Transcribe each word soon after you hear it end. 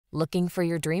Looking for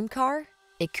your dream car?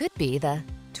 It could be the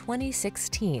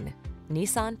 2016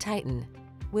 Nissan Titan.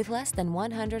 With less than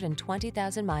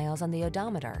 120,000 miles on the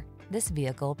odometer, this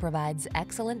vehicle provides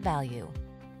excellent value.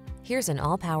 Here's an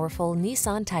all-powerful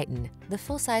Nissan Titan, the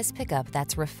full-size pickup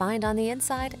that's refined on the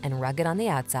inside and rugged on the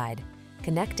outside.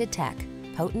 Connected tech,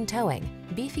 potent towing,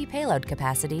 beefy payload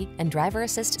capacity, and driver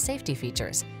assist safety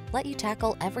features let you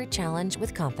tackle every challenge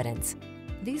with confidence.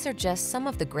 These are just some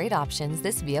of the great options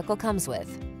this vehicle comes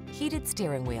with: heated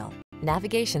steering wheel,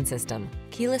 navigation system,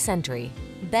 keyless entry,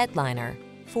 bed liner,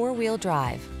 four-wheel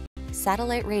drive,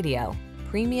 satellite radio,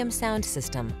 premium sound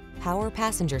system, power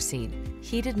passenger seat,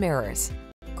 heated mirrors,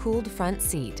 cooled front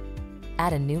seat.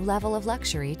 Add a new level of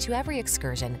luxury to every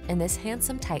excursion in this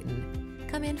handsome Titan.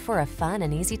 Come in for a fun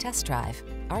and easy test drive.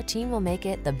 Our team will make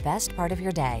it the best part of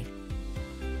your day.